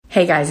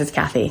Hey guys, it's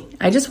Cathy.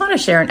 I just want to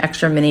share an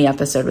extra mini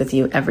episode with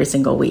you every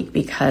single week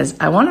because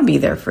I want to be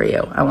there for you.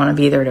 I want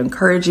to be there to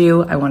encourage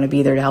you. I want to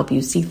be there to help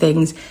you see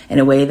things in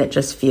a way that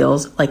just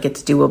feels like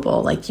it's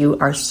doable, like you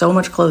are so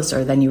much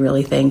closer than you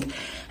really think.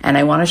 And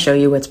I want to show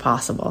you what's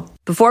possible.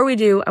 Before we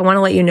do, I want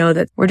to let you know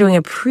that we're doing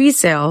a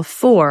pre-sale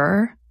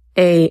for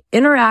a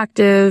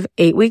interactive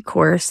 8-week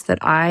course that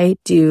I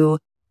do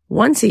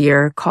once a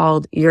year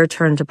called Your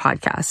Turn to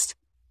Podcast.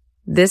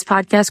 This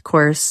podcast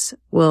course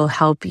will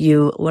help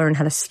you learn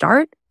how to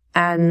start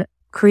and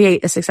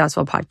create a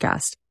successful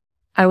podcast.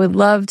 I would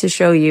love to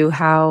show you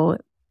how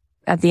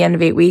at the end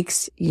of 8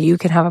 weeks, you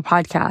can have a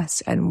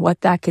podcast and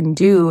what that can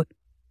do,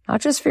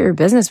 not just for your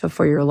business, but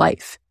for your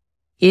life.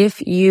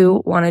 If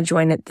you want to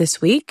join it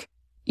this week,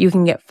 you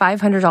can get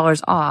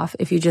 $500 off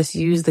if you just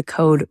use the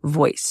code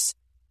VOICE.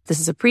 This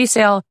is a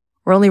pre-sale.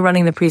 We're only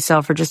running the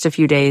pre-sale for just a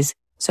few days.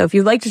 So if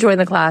you'd like to join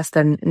the class,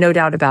 then no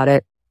doubt about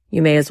it,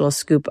 you may as well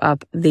scoop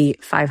up the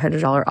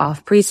 $500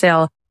 off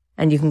pre-sale,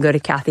 and you can go to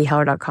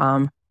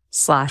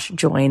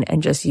cathyheller.com/join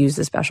and just use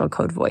the special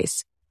code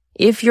VOICE.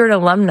 If you're an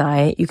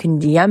alumni, you can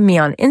DM me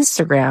on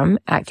Instagram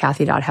at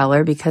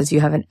cathy.heller because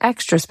you have an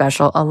extra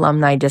special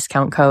alumni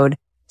discount code.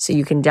 So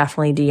you can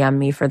definitely DM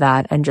me for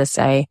that and just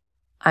say,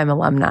 I'm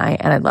alumni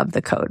and I love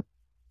the code.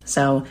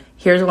 So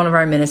here's one of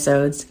our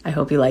minisodes. I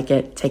hope you like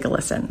it. Take a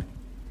listen.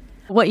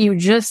 What you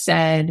just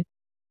said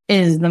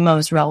is the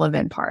most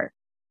relevant part,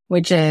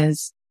 which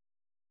is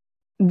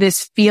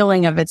this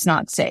feeling of it's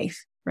not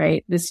safe,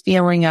 right? This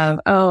feeling of,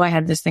 oh, I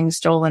had this thing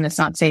stolen. It's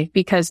not safe.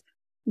 Because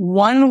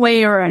one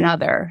way or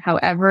another,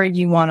 however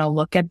you want to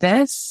look at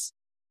this,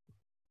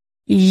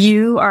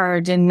 you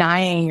are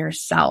denying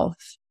yourself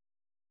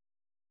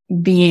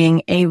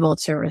being able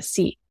to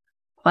receive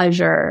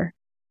pleasure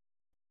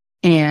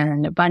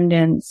and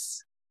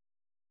abundance.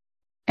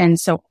 And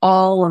so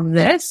all of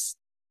this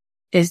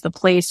is the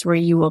place where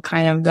you will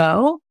kind of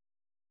go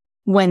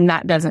when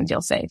that doesn't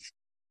feel safe.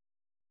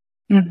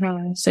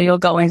 Mm-hmm. So you'll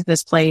go into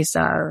this place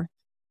of,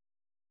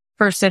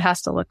 first it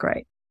has to look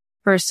right.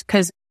 First,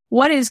 because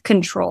what is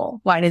control?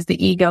 Why does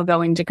the ego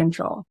go into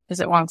control? Because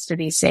it wants to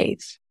be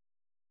safe,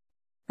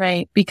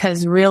 right?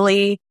 Because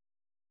really,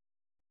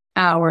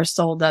 our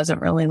soul doesn't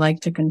really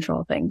like to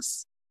control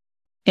things.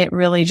 It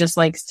really just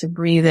likes to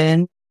breathe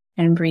in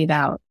and breathe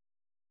out,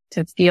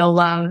 to feel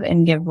love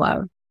and give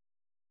love,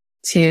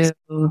 to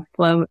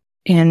float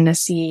in the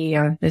sea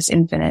of this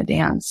infinite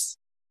dance.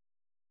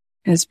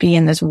 Is be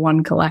in this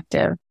one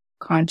collective,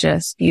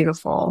 conscious,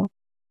 beautiful,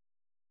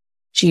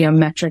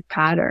 geometric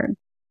pattern.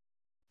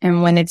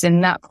 And when it's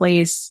in that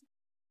place,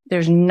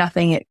 there's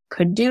nothing it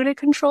could do to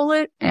control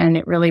it, and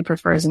it really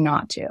prefers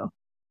not to.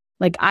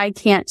 Like, I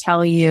can't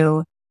tell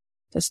you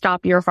to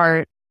stop your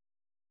fart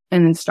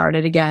and then start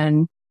it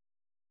again,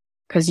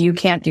 because you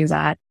can't do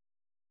that.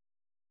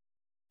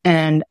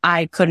 And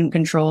I couldn't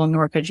control,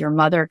 nor could your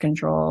mother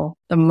control,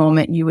 the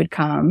moment you would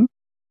come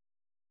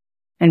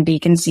and be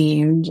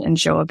conceived and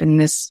show up in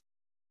this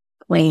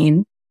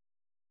plane,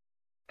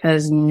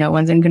 because no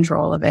one's in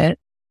control of it.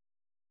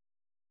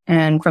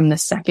 And from the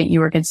second you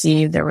were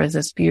conceived, there was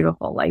this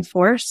beautiful life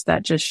force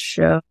that just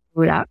showed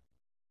up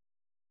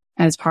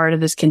as part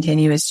of this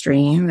continuous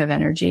stream of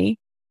energy.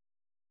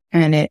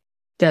 And it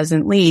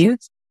doesn't leave,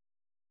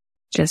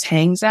 just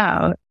hangs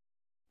out.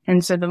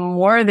 And so the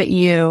more that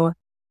you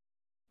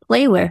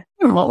play with,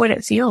 what would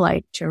it feel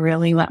like to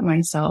really let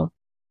myself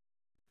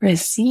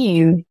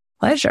receive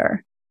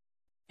pleasure?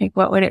 Like,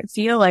 what would it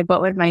feel like?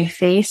 What would my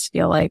face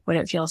feel like? Would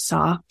it feel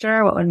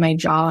softer? What would my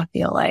jaw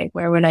feel like?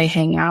 Where would I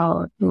hang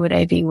out? Who would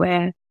I be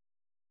with?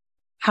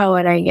 How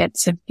would I get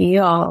to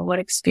feel? What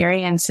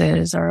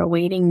experiences are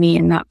awaiting me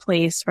in that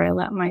place where I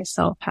let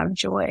myself have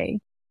joy?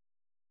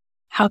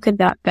 How could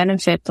that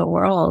benefit the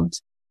world?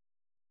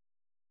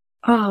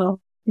 Oh,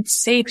 it's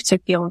safe to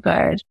feel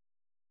good.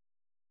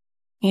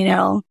 You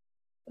know,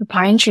 the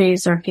pine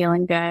trees are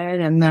feeling good,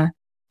 and the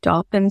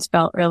dolphins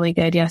felt really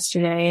good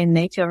yesterday, and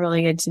they feel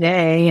really good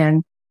today.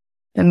 And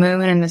the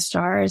moon and the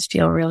stars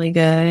feel really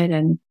good,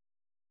 and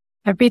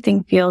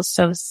everything feels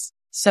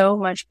so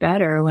much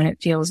better when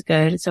it feels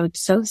good. So it's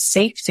so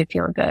safe to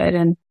feel good,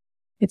 and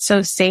it's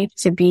so safe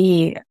to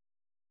be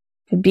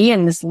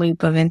in this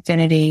loop of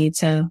infinity,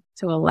 to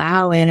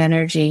allow in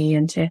energy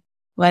and to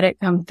let it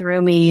come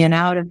through me and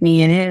out of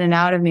me and in and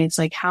out of me. It's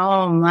like,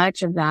 how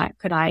much of that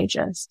could I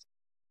just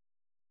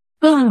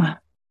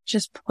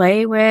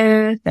play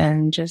with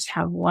and just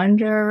have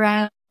wonder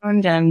around?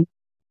 And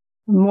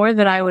the more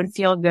that I would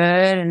feel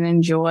good and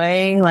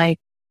enjoy, like,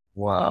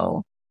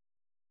 whoa,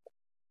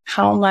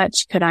 how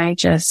much could I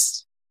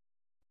just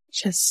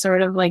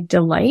sort of like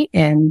delight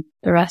in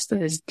the rest of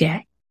this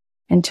day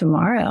and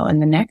tomorrow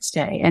and the next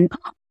day? And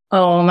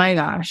oh my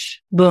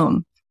gosh,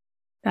 boom.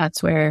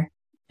 That's where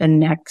the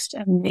next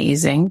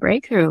amazing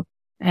breakthrough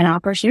and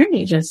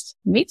opportunity just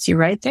meets you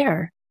right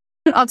there.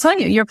 I'll tell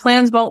you, your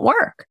plans won't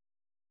work.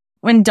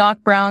 When Doc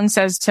Brown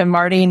says to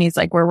Marty, and he's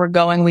like, where we're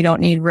going, we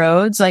don't need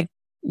roads. Like,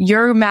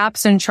 your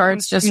maps and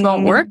charts just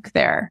won't work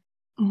there.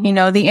 Mm-hmm. You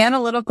know, the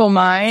analytical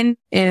mind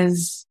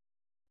it's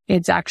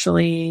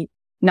actually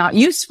not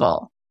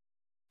useful.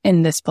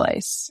 in this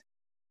place,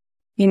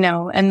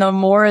 and the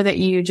more that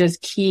you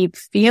just keep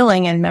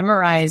feeling and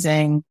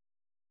memorizing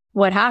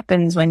what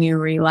happens when you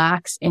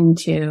relax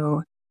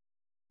into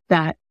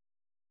that,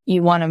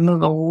 you want to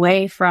move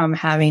away from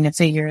having to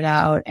figure it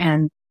out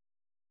and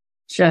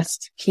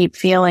just keep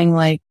feeling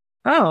like,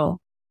 oh,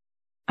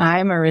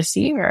 I'm a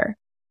receiver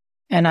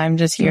and I'm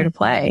just here to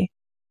play.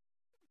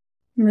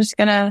 I'm just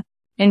going to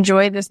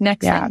enjoy this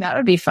next thing. That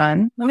would be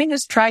fun. Let me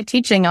just try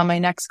teaching on my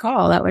next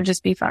call. That would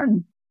just be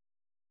fun.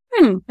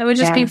 That would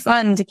just be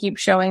fun to keep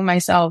showing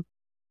myself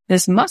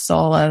this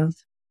muscle of,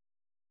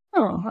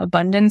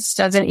 abundance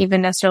doesn't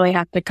even necessarily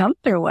have to come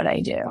through what I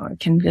do. It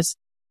can just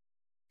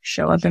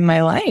show up in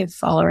my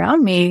life all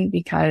around me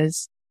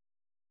because,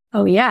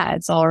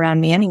 it's all around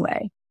me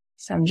anyway.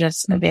 So I'm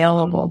just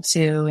available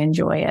to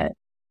enjoy it.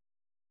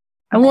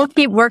 And we'll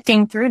keep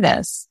working through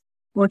this.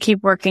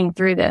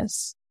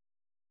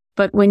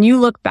 But when you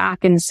look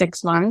back in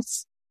 6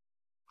 months,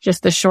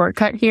 just the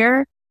shortcut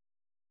here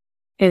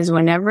is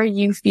whenever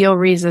you feel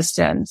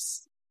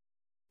resistance,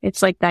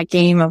 it's like that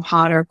game of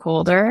hot or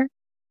colder.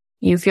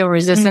 You feel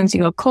resistance,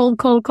 you go cold,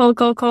 cold, cold,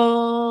 cold,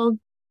 cold,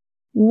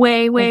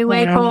 way, way,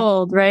 way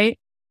cold, right?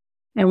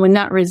 And when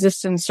that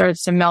resistance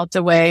starts to melt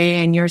away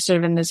and you're sort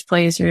of in this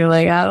place where you're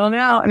like, I don't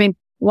know. I mean,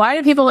 why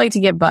do people like to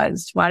get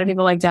buzzed? Why do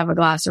people like to have a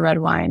glass of red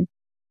wine?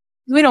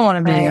 We don't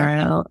want to be in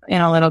our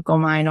analytical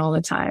mind all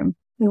the time.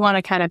 We want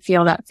to kind of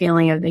feel that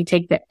feeling of they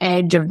take the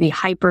edge of the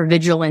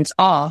hypervigilance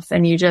off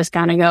and you just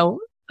kind of go,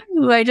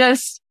 I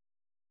just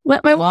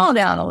let my wall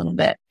down a little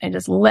bit. I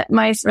just let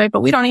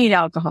but we don't need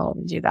alcohol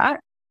to do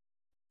that.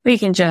 We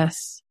can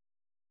just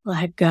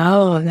let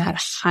go of that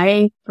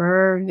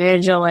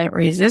hyper-vigilant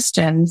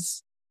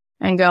resistance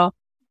and go, what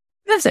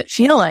does it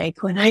feel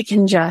like when I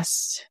can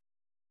just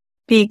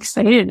be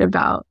excited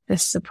about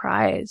this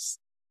surprise?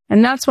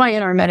 And that's why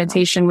in our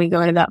meditation, we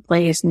go to that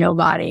place, no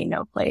body,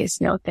 no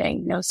place, no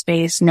thing, no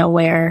space,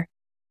 nowhere.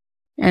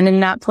 And in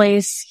that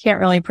place, you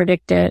can't really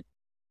predict it.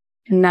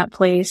 In that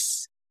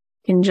place,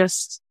 you can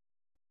just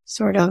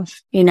sort of,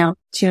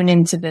 tune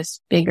into this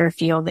bigger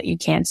field that you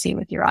can't see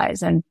with your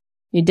eyes. And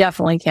you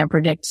definitely can't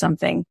predict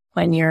something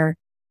when you're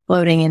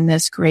floating in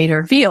this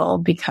greater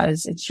field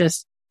because it's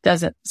just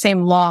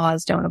same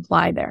laws don't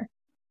apply there.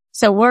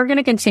 So we're going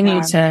to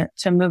continue to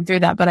move through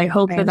that. But I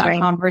hope that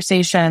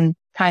conversation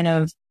kind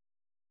of,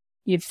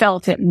 you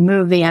felt it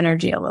move the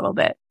energy a little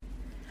bit.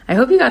 I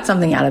hope you got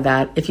something out of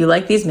that. If you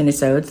like these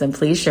minisodes, then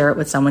please share it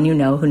with someone you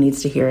know who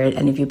needs to hear it.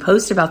 And if you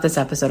post about this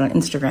episode on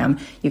Instagram,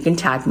 you can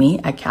tag me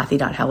at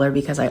Cathy.Heller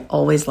because I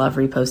always love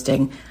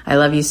reposting. I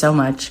love you so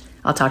much.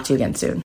 I'll talk to you again soon.